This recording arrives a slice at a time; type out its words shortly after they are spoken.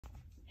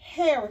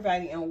Hey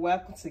everybody, and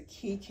welcome to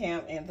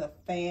KeyCam and the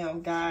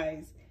fam.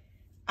 Guys,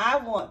 I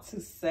want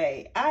to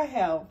say I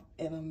have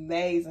an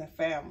amazing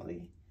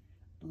family.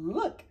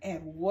 Look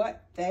at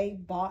what they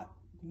bought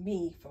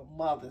me for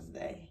Mother's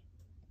Day.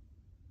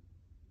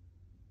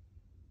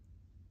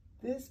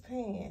 This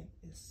pan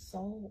is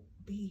so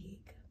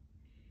big.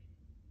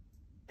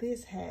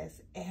 This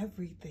has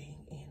everything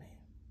in it.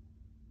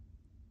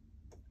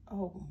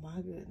 Oh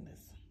my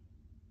goodness.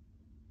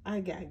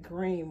 I got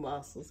green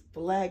mussels,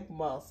 black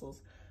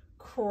mussels,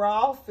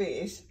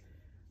 crawfish.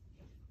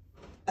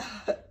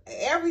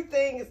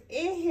 Everything is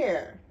in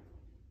here.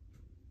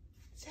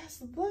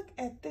 Just look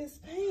at this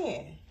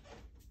pan.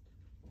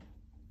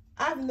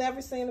 I've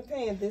never seen a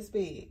pan this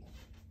big.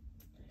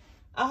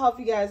 I hope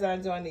you guys are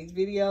enjoying these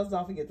videos.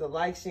 Don't forget to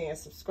like, share, and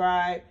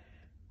subscribe.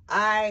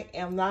 I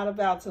am not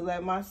about to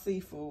let my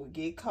seafood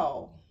get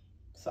cold.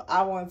 So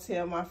I want to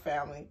tell my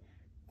family,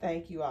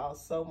 thank you all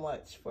so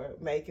much for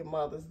making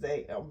Mother's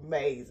Day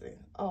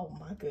amazing. Oh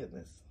my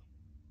goodness.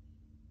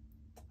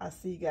 I'll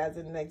see you guys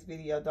in the next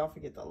video. Don't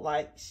forget to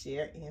like,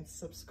 share, and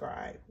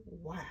subscribe.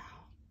 Wow.